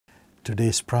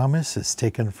Today's promise is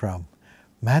taken from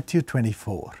Matthew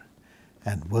 24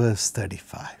 and verse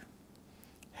 35.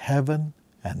 Heaven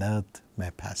and earth may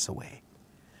pass away,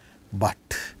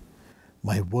 but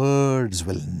my words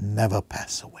will never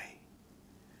pass away,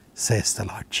 says the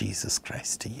Lord Jesus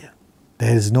Christ to you.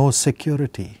 There is no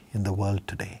security in the world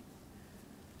today.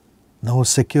 No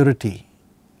security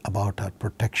about our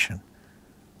protection,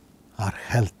 our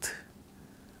health,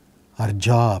 our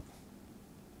job,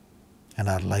 and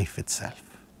our life itself.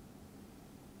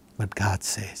 But God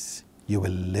says, you will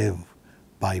live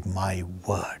by my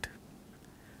word.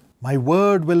 My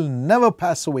word will never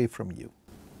pass away from you.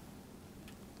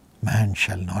 Man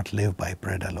shall not live by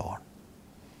bread alone,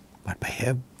 but by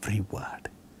every word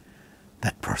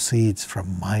that proceeds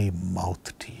from my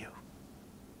mouth to you.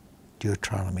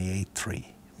 Deuteronomy 8:3,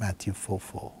 Matthew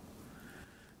 4:4.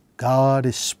 God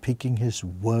is speaking His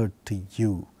word to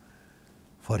you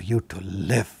for you to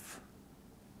live.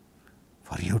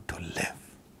 For you to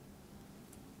live.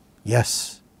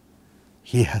 Yes,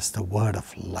 He has the word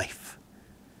of life.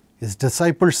 His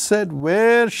disciples said,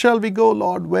 "Where shall we go,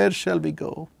 Lord? Where shall we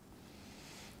go?"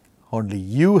 Only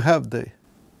you have the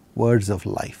words of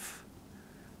life.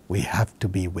 We have to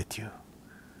be with you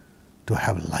to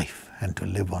have life and to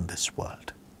live on this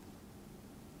world.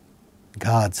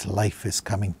 God's life is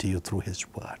coming to you through His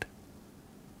word.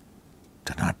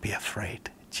 Do not be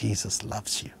afraid. Jesus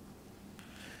loves you.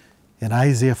 In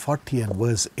Isaiah 40 and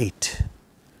verse 8,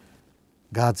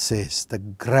 God says, the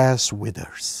grass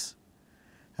withers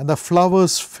and the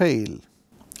flowers fail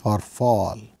or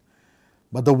fall,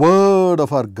 but the word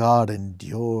of our God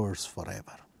endures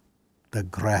forever. The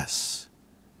grass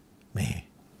may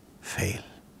fail,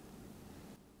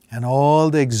 and all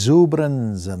the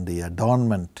exuberance and the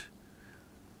adornment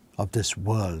of this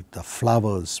world, the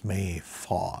flowers may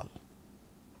fall,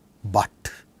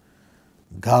 but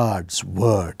God's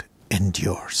word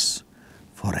endures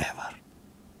forever.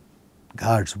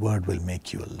 God's word will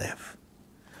make you live.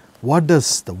 What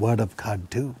does the word of God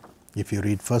do? If you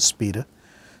read 1 Peter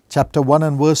chapter 1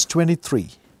 and verse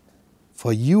 23,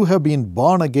 for you have been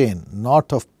born again,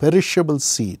 not of perishable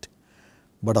seed,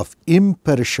 but of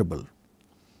imperishable,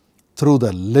 through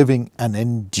the living and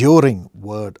enduring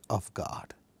word of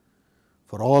God.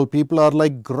 For all people are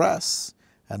like grass,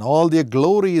 and all their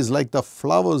glory is like the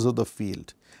flowers of the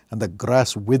field. And the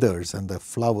grass withers and the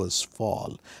flowers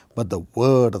fall, but the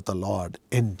word of the Lord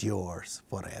endures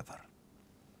forever.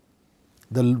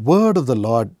 The word of the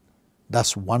Lord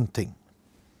does one thing.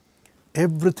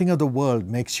 Everything of the world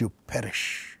makes you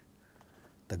perish.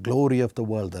 The glory of the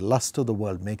world, the lust of the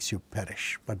world makes you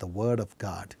perish. But the word of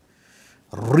God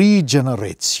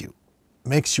regenerates you,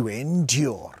 makes you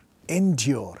endure,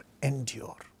 endure,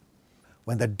 endure.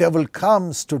 When the devil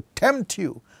comes to tempt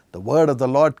you, the word of the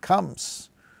Lord comes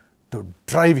to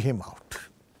drive him out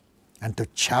and to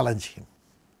challenge him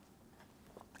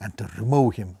and to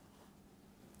remove him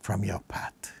from your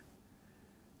path.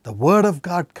 The word of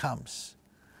God comes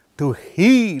to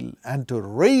heal and to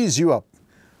raise you up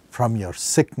from your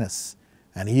sickness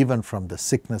and even from the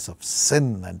sickness of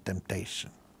sin and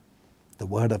temptation. The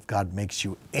word of God makes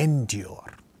you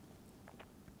endure,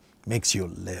 makes you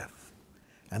live.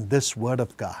 And this word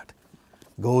of God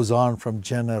goes on from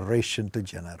generation to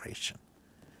generation.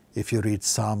 If you read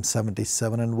Psalm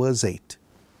 77 and verse 8,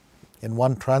 in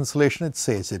one translation it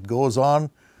says, it goes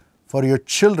on for your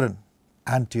children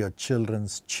and to your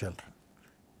children's children.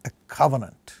 A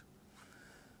covenant.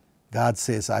 God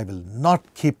says, I will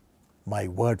not keep my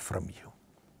word from you.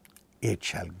 It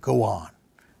shall go on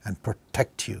and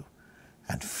protect you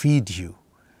and feed you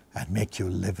and make you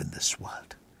live in this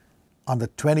world. On the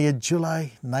 20th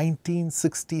July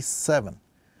 1967,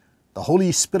 the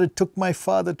Holy Spirit took my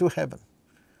father to heaven.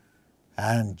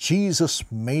 And Jesus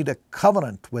made a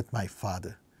covenant with my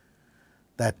father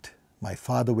that my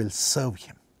father will serve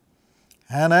him.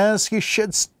 And as he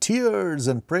sheds tears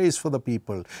and prays for the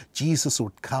people, Jesus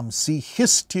would come, see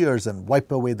his tears and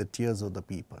wipe away the tears of the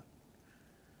people.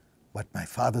 But my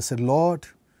father said, Lord,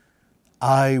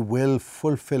 I will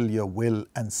fulfill your will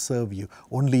and serve you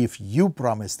only if you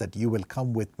promise that you will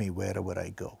come with me wherever I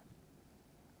go.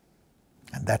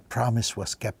 And that promise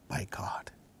was kept by God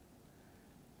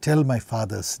till my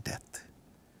father's death.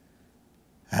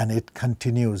 And it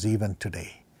continues even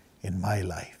today in my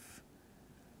life.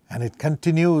 And it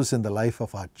continues in the life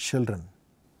of our children.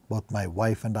 Both my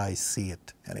wife and I see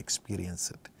it and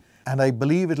experience it. And I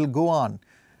believe it will go on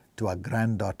to our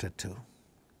granddaughter too.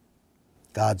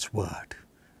 God's word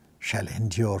shall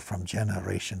endure from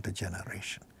generation to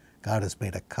generation. God has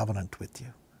made a covenant with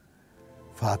you.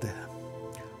 Father,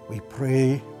 we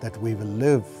pray that we will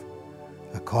live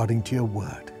according to your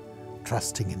word,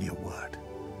 trusting in your word.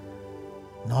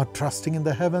 Not trusting in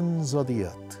the heavens or the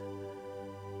earth,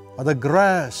 or the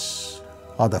grass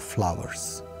or the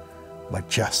flowers, but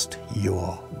just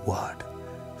your word.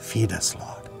 Feed us,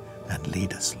 Lord, and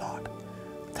lead us, Lord.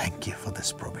 Thank you for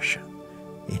this provision.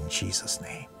 In Jesus'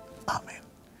 name, amen.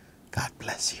 God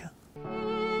bless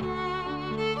you.